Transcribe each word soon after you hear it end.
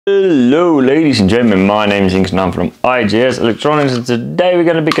Hello ladies and gentlemen, my name is Inks and I'm from IGS Electronics, and today we're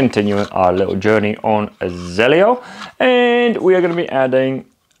going to be continuing our little journey on a Zelio, and we are going to be adding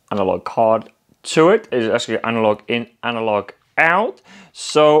analog card to it. It's actually analog in, analog out.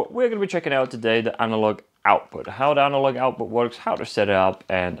 So we're going to be checking out today the analog output, how the analog output works, how to set it up,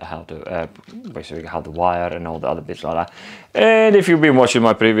 and how to basically how to wire and all the other bits like that. And if you've been watching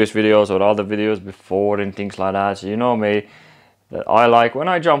my previous videos or other videos before and things like that, so you know me, that I like, when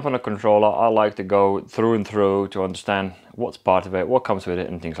I jump on a controller, I like to go through and through to understand what's part of it, what comes with it,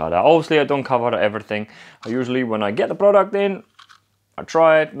 and things like that. Obviously, I don't cover everything. I usually, when I get the product in, I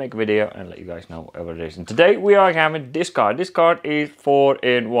try it, make a video, and let you guys know whatever it is. And today, we are having this card. This card is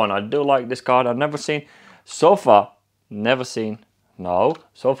 4-in-1. I do like this card. I've never seen, so far,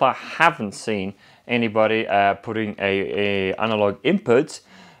 haven't seen anybody putting a analog input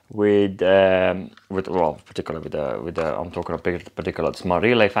with well, particularly with the I'm talking about particular smart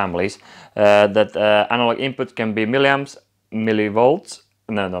relay families, that analog input can be milliamps, millivolts,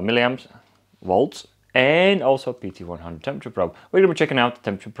 milliamps, volts, and also PT100 temperature probe. We're gonna be checking out the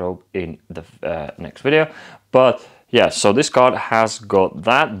temperature probe in the next video, but yeah, so this card has got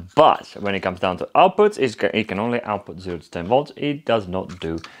that, but when it comes down to outputs, it can only output 0 to 10 volts. It does not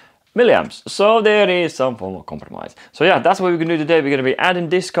do milliamps, so there is some form of compromise. So yeah, that's what we're gonna do today. We're gonna be adding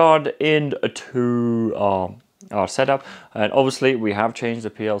this card into our setup, and obviously we have changed the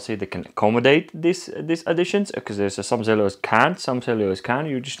PLC that can accommodate these additions, because there's some Zelios can't, some Zelios can.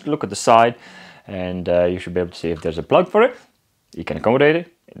 You just look at the side and you should be able to see if there's a plug for it. You can accommodate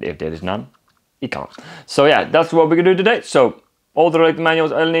it. If there is none, you can't. So yeah, that's what we're gonna do today. So all the related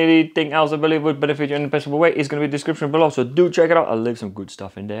manuals and anything else I believe would benefit you in a possible way is going to be in the description below, so do check it out. I'll leave some good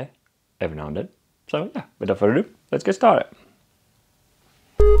stuff in there every now and then. So yeah, without further ado, let's get started.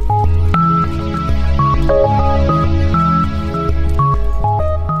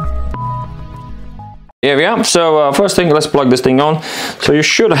 Here we are. So first thing, let's plug this thing on. So you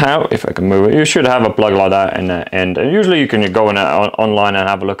should have, if I can move it, you should have a plug like that, and usually you can go online and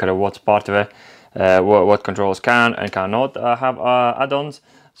have a look at what's part of it. What controls can and cannot have add-ons.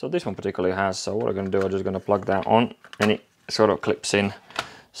 So this one particularly has. So what I'm going to do, I'm just going to plug that on, and it sort of clips in.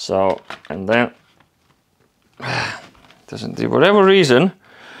 So, and then doesn't, for whatever reason,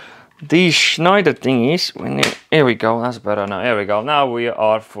 these Schneider thingies, here we go, that's better now. Here we go. Now we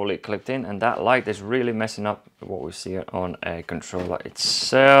are fully clipped in, and that light is really messing up what we see on a controller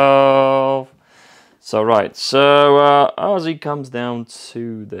itself. So right, so as it comes down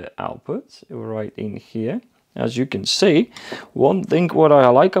to the output right in here, as you can see, one thing what I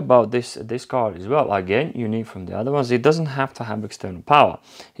like about this card as well, again unique from the other ones, it doesn't have to have external power.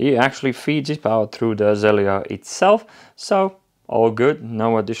 It actually feeds its power through the Zelio itself, so all good,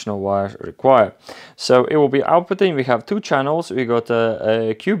 no additional wires required. So it will be outputting. We have two channels. We got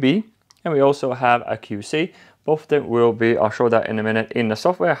a QB and we also have a QC. Both of them will be, I'll show that in a minute in the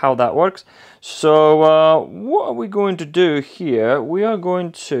software, how that works. So what are we going to do here? We are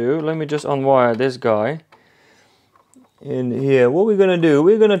going to, let me just unwire this guy in here. What we're going to do,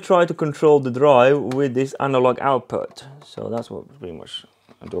 we're going to try to control the drive with this analog output. So that's what pretty much,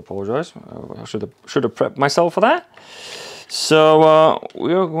 I do apologize. I should have prepped myself for that. So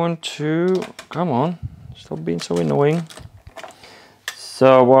we are going to, come on, stop being so annoying.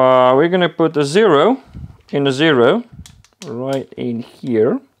 So we're going to put a 0 in the 0 right in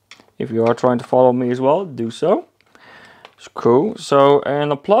here. If you are trying to follow me as well, do so. It's cool. So,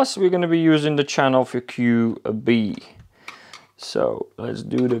 and the plus, we're going to be using the channel for QB. So let's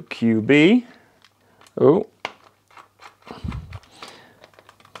do the QB. Oh,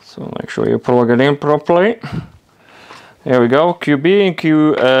 so make sure you plug it in properly. There we go, QB and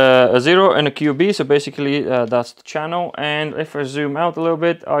a 0 and a QB, so basically that's the channel. And if I zoom out a little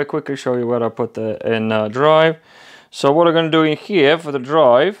bit, I'll quickly show you where I put the drive. So what I'm going to do in here for the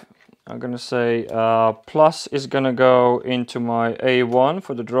drive, I'm going to say plus is going to go into my A1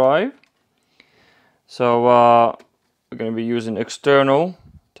 for the drive. So we're going to be using external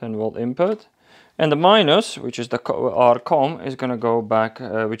 10 volt input. And the minus, which is our COM, is going to go back,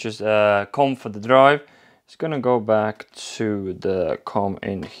 which is COM for the drive. It's going to go back to the COM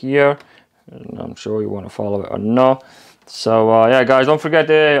in here, and I'm sure you want to follow it or not. So yeah guys, don't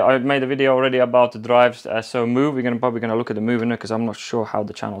forget I made a video already about the drives. So move, we're probably gonna look at the move in it, because I'm not sure how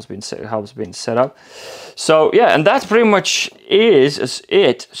the channel's been set up. So yeah, and that's pretty much is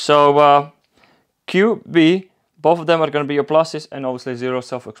it. So QB, both of them are going to be your pluses, and obviously 0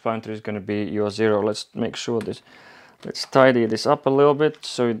 self-explanatory is going to be your 0. Let's make sure this, let's tidy this up a little bit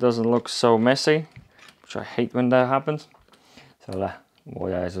so it doesn't look so messy. I hate when that happens. So well,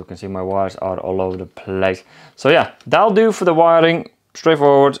 yeah, as you can see, my wires are all over the place. So yeah, that'll do for the wiring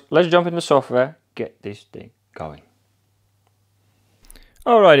straightforward. Let's jump into software, get this thing going.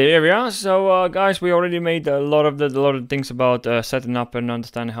 Alrighty, here we are. So guys, we already made a lot of things about setting up and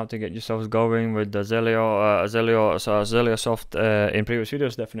understanding how to get yourselves going with the Zelio Soft in previous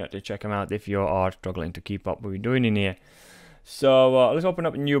videos. Definitely check them out if you are struggling to keep up what we're doing in here. So let's open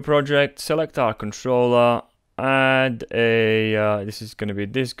up a new project, select our controller, add a this is going to be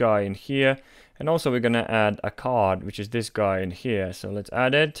this guy in here, and also we're going to add a card, which is this guy in here. So let's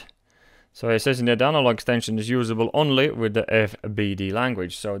add it. So it says in there, the analog extension is usable only with the FBD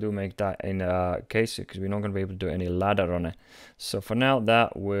language. So do make that in case, because we're not going to be able to do any ladder on it. So for now,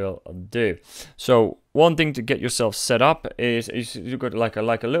 that will do. So one thing to get yourself set up is you've got like a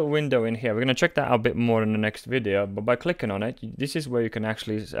little window in here. We're going to check that out a bit more in the next video. But by clicking on it, this is where you can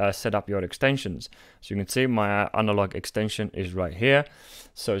actually set up your extensions. So you can see my analog extension is right here.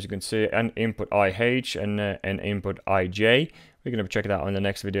 So as you can see, an input IH and an input IJ. We're going to check that out in the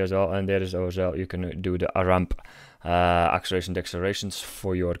next video as well, and there is also you can do the ramp acceleration decelerations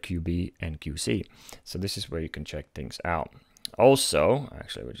for your QB and QC. So this is where you can check things out. Also,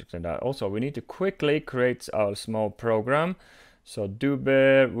 actually, we just did that. Also, we need to quickly create our small program. So do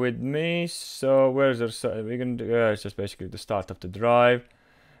bear with me. So where is it? We're going to do it's just basically the start of the drive.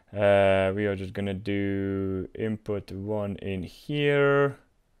 We are just going to do input 1 in here.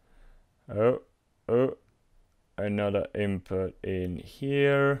 Another input in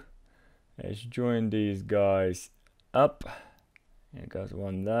here. Let's join these guys up. There goes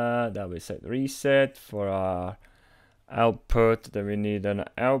one there. That we set reset for our output. Then we need an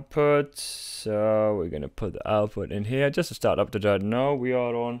output. So we're gonna put the output in here just to start up the drive. No, we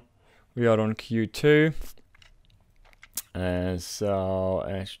are on Q2. And so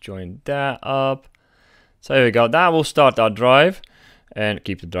let's join that up. So here we go. That will start our drive and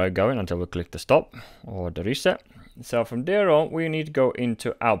keep the drive going until we click the stop or the reset. So from there on, we need to go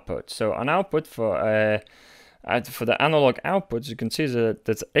into output. So an output for the analog outputs, you can see that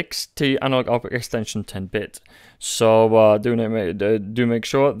that's XT analog output extension 10-bit. So do make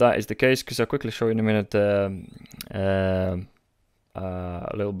sure that is the case, because I'll quickly show you in a minute a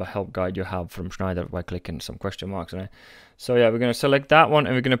little bit help guide you have from Schneider by clicking some question marks on it. So yeah, we're going to select that one,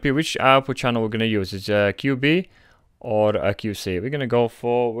 and we're going to pick which output channel we're going to use. It's QB or a QC. We're gonna go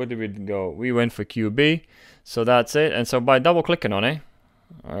for, where did we go? We went for QB, so that's it. And so by double clicking on it,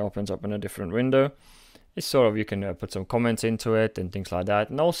 it opens up in a different window. It's sort of, you can put some comments into it and things like that.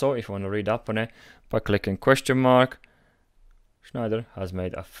 And also, if you want to read up on it, by clicking question mark, Schneider has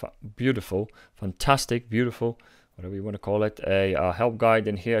made a beautiful, fantastic, beautiful, whatever you want to call it, a help guide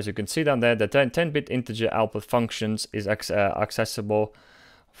in here. As you can see down there, the 10-bit integer output functions is accessible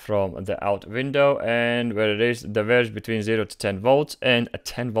from the out window, and where it is, the varies between 0 to 10 volts, and a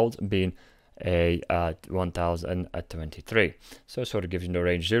 10 volts being a 1023. So it sort of gives you the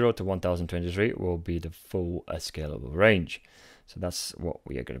range. 0 to 1023 will be the full scalable range. So that's what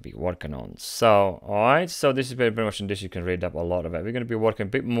we are going to be working on. So alright, so this is very much in this. You can read up a lot of it. We're going to be working a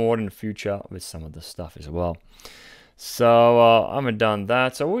bit more in the future with some of the stuff as well. So I haven't done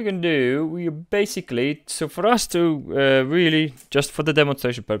that. So what we're going to do, we basically, so for us to really, just for the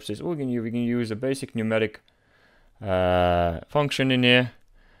demonstration purposes, we can use a basic numeric function in here,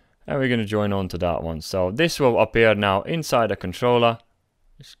 and we're going to join on to that one. So this will appear now inside the controller.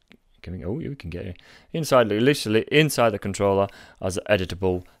 Oh, you can get it inside, literally inside the controller, as an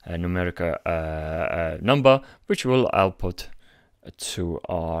editable numeric number, which will output to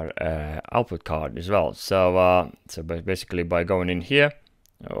our output card as well. So so basically by going in here,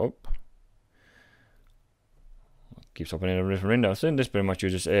 keeps opening a different window. So in this pretty much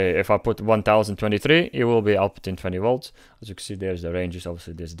uses if I put 1023, it will be outputting 20 volts. As you can see, there's the ranges.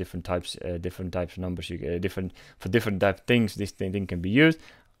 Obviously there's different types of numbers. You get different type of things this thing can be used.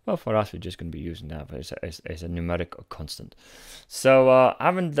 Well, for us, we're just going to be using that as a numeric constant. So I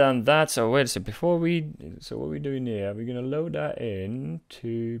haven't done that. So wait a second. Before we, so what we're doing here, we're going to load that in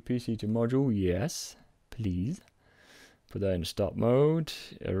to PC to module. Yes, please. Put that in stop mode,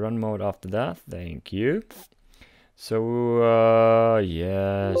 run mode after that. Thank you. So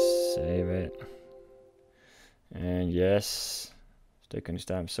yes, save it. And yes, stick on this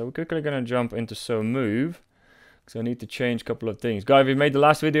time. So we're quickly going to jump into So Move. So I need to change a couple of things. Guys, we made the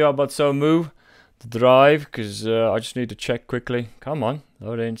last video about So Move, the drive, because I just need to check quickly. Come on,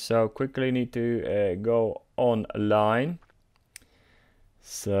 load in. So quickly need to go online.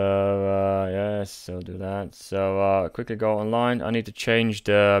 So yes, so do that. So quickly go online. I need to change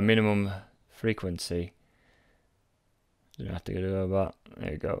the minimum frequency. You don't have to do that.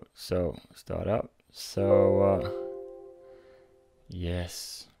 There you go. So start up. So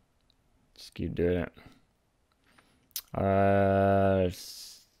yes, just keep doing it. Yeah,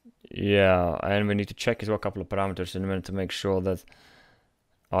 and we need to check as well a couple of parameters in a minute to make sure that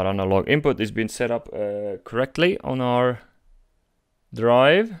our analog input is being set up correctly on our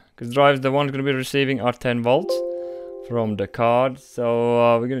drive, because drive is the one going to be receiving our 10 volts from the card.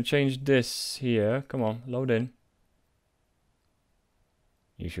 So we're going to change this here. Come on, load in.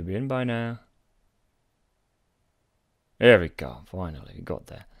 You should be in by now. There we go, finally we got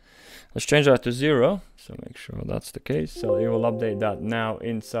there. Let's change that to 0, so make sure that's the case. So you will update that now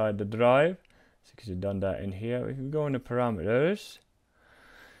inside the drive, because you've done that in here. If we go into parameters,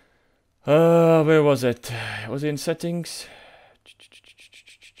 where was it? Was it in settings?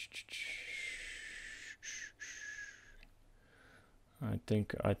 I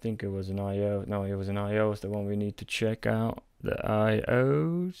think it was an IO. No, it was an IO. It's the one we need to check out. The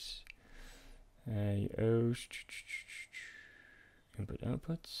IOs. Input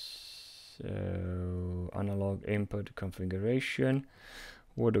outputs. So analog input configuration.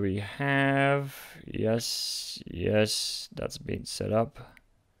 What do we have? Yes, that's been set up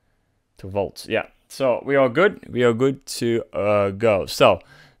to volts. Yeah, so we are good. We are good to go. So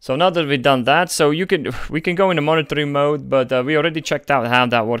now that we've done that, so we can go into monitoring mode, but we already checked out how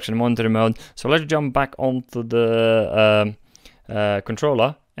that works in monitoring mode. So let's jump back onto the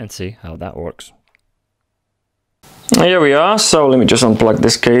controller and see how that works. Here we are. So let me just unplug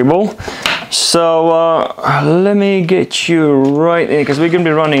this cable. So let me get you right in, because we're going to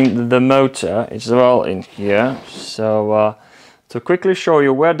be running the motor as well in here. So to quickly show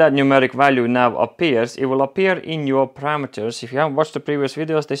you where that numeric value now appears, it will appear in your parameters. If you haven't watched the previous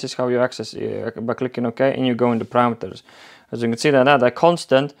videos, this is how you access it by clicking OK, and you go into parameters. As you can see, that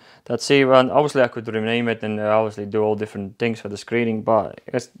constant, that's even, obviously I could rename it and obviously do all different things for the screening, but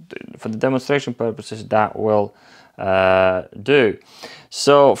for the demonstration purposes that will do.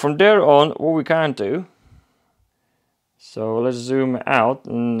 So from there on, what we can do, so let's zoom out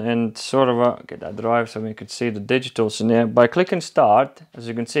and sort of get that drive so we can see the digitals in there. By clicking start, as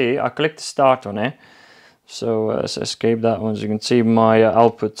you can see, I clicked start on it. So let's escape that one. As you can see, my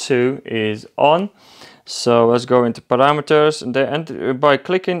output 2 is on. So let's go into parameters, and then by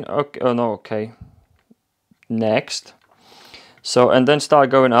clicking OK, next. So and then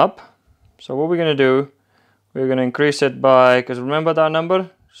start going up. So what we're going to do, we're going to increase it by, because remember that number,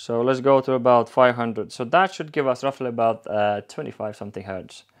 so let's go to about 500. So that should give us roughly about 25 something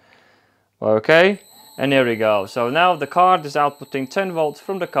hertz. Okay, and here we go. So now the card is outputting 10 volts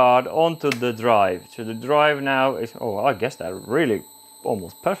from the card onto the drive. So the drive now is, I guess that really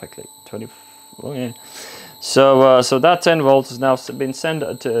almost perfectly 20. Oh yeah. So that 10 volts has now been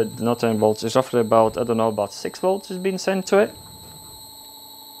sent to, not 10 volts, it's roughly about, I don't know, about 6 volts has been sent to it.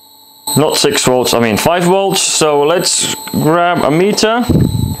 Not 6 volts, I mean 5 volts. So let's grab a meter.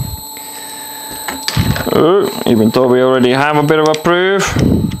 Even though we already have a bit of a proof,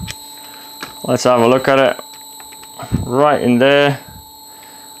 let's have a look at it. Right in there.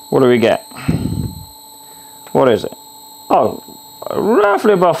 What do we get? What is it? Oh,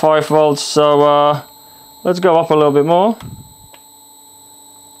 roughly about 5 volts. So let's go up a little bit more.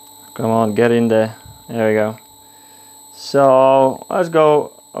 Come on, get in there. There we go. So let's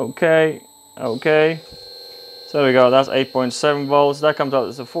go. Okay. So there we go, that's 8.7 volts. That comes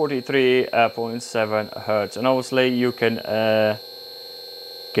out to 43.7 hertz. And obviously you can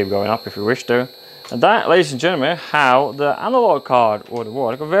keep going up if you wish to. And that, ladies and gentlemen, how the analog card would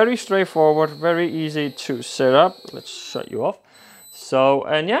work. Very straightforward, very easy to set up. Let's shut you off. So,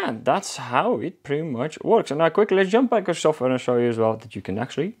 and yeah, that's how it pretty much works. And now quickly, let's jump back to software and show you as well that you can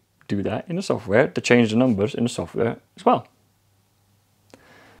actually do that in the software, to change the numbers in the software as well.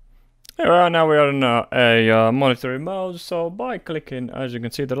 Now we are in a monitoring mode. So by clicking, as you can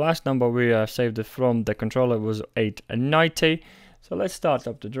see, the last number we saved it from the controller was 890. So let's start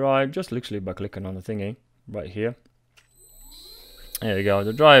up the drive, just literally by clicking on the thingy right here. There you go,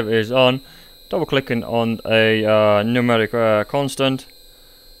 the drive is on. Double clicking on a numeric constant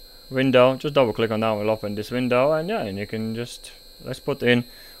window, just double click on that, will open this window, and yeah, and you can just, let's put in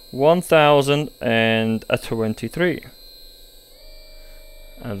 1023.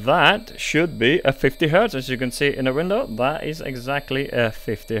 And that should be a 50 hertz, as you can see in the window. That is exactly a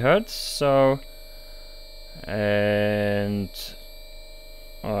 50 hertz. So, and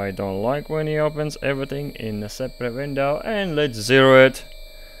I don't like when he opens everything in a separate window. And let's zero it.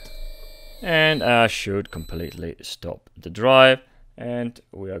 And I should completely stop the drive. And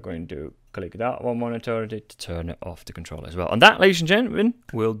we are going to click that one monitor to turn it off the controller as well. And that, ladies and gentlemen,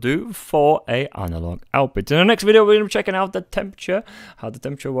 will do for a analog output. In the next video, we're going to be checking out the temperature, how the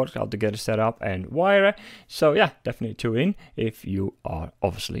temperature works, how to get it set up and wire it. So yeah, definitely tune in if you are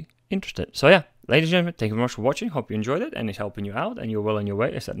obviously interested. So yeah, ladies and gentlemen, thank you very much for watching. Hope you enjoyed it and it's helping you out and you're well on your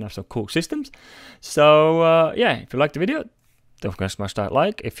way. It's setting up some cool systems. So yeah, if you liked the video, don't forget to smash that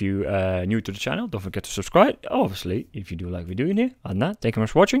like. If you're new to the channel, don't forget to subscribe. Obviously, if you do like what we're doing here. Other than that, thank you very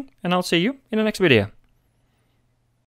much for watching and I'll see you in the next video.